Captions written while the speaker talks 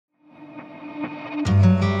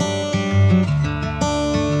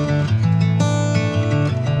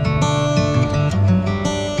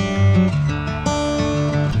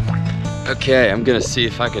Okay, I'm gonna see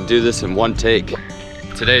if I can do this in one take.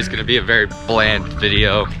 Today's gonna be a very bland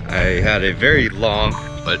video. I had a very long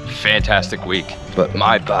but fantastic week, but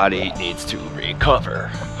my body needs to recover.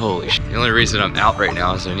 Holy shit. The only reason I'm out right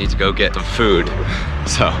now is I need to go get some food.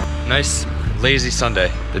 So, nice lazy Sunday.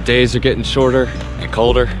 The days are getting shorter and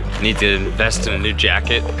colder. I need to invest in a new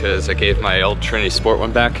jacket because I gave my old Trinity Sport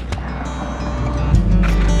one back.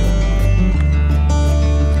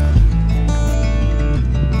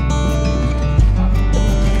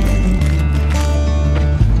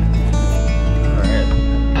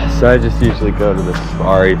 So I just usually go to the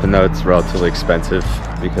Spar, even though it's relatively expensive,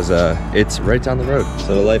 because it's right down the road.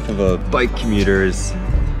 So the life of a bike commuter is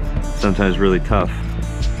sometimes really tough.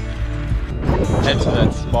 Head to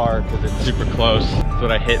that Spar because it's super close. That's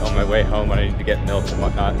what I hit on my way home when I need to get milk and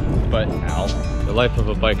whatnot. But ow, the life of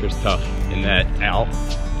a biker's tough in that ow,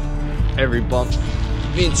 every bump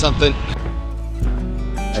means something.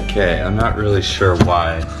 Okay, I'm not really sure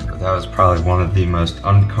why, but that was probably one of the most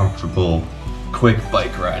uncomfortable quick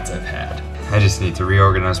bike rides I've had. I just need to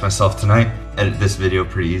reorganize myself tonight, edit this video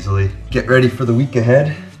pretty easily, get ready for the week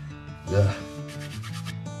ahead.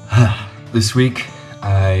 This week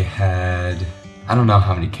I had, I don't know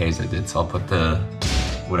how many Ks I did, so I'll put the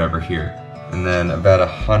whatever here. And then about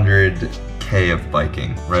 100K of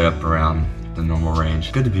biking, right up around the normal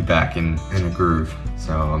range. Good to be back in a groove.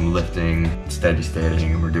 So I'm lifting, steady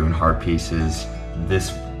stating, and we're doing hard pieces.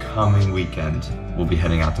 This coming weekend, we'll be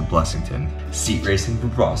heading out to Blessington, seat racing for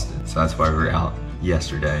Boston. So that's why we were out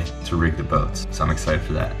yesterday to rig the boats. So I'm excited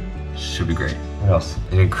for that. Should be great. What else?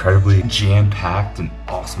 An incredibly jam-packed and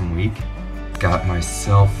awesome week. Got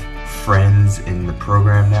myself friends in the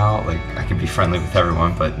program now. Like, I can be friendly with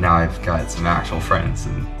everyone, but now I've got some actual friends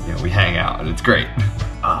and, you know, we hang out and it's great.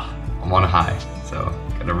 I'm on a high, so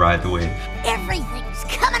gotta ride the wave. Everything's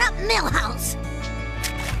coming up Milhouse.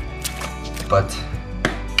 But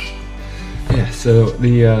yeah, so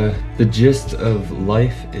the gist of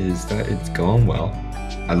life is that it's going well.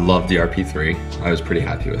 I love the RP3. I was pretty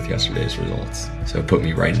happy with yesterday's results. So it put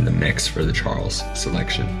me right in the mix for the Charles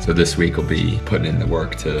selection. So this week will be putting in the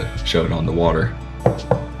work to show it on the water.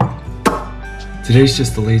 Today's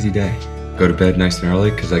just a lazy day. Go to bed nice and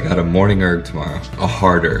early because I got a morning erg tomorrow. A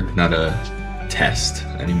hard erg, not a test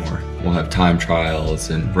anymore. We'll have time trials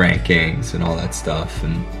and rankings and all that stuff,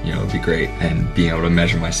 and you know, it'd be great, and being able to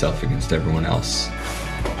measure myself against everyone else.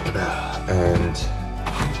 And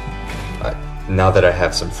now that I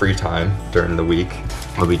have some free time during the week,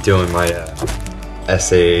 I'll be doing my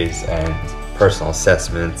essays and personal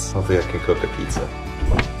assessments. Hopefully I can cook a pizza.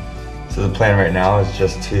 So the plan right now is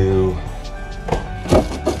just to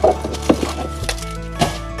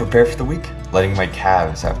prepare for the week. Letting my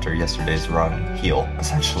calves after yesterday's run heal,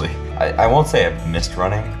 essentially. I won't say I've missed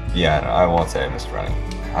running. Yeah, no, I won't say I missed running.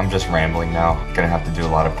 I'm just rambling now. Gonna have to do a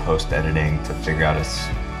lot of post-editing to figure out a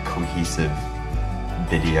cohesive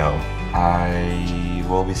video. I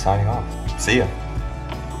will be signing off. See ya.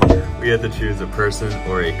 We had to choose a person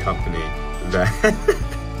or a company that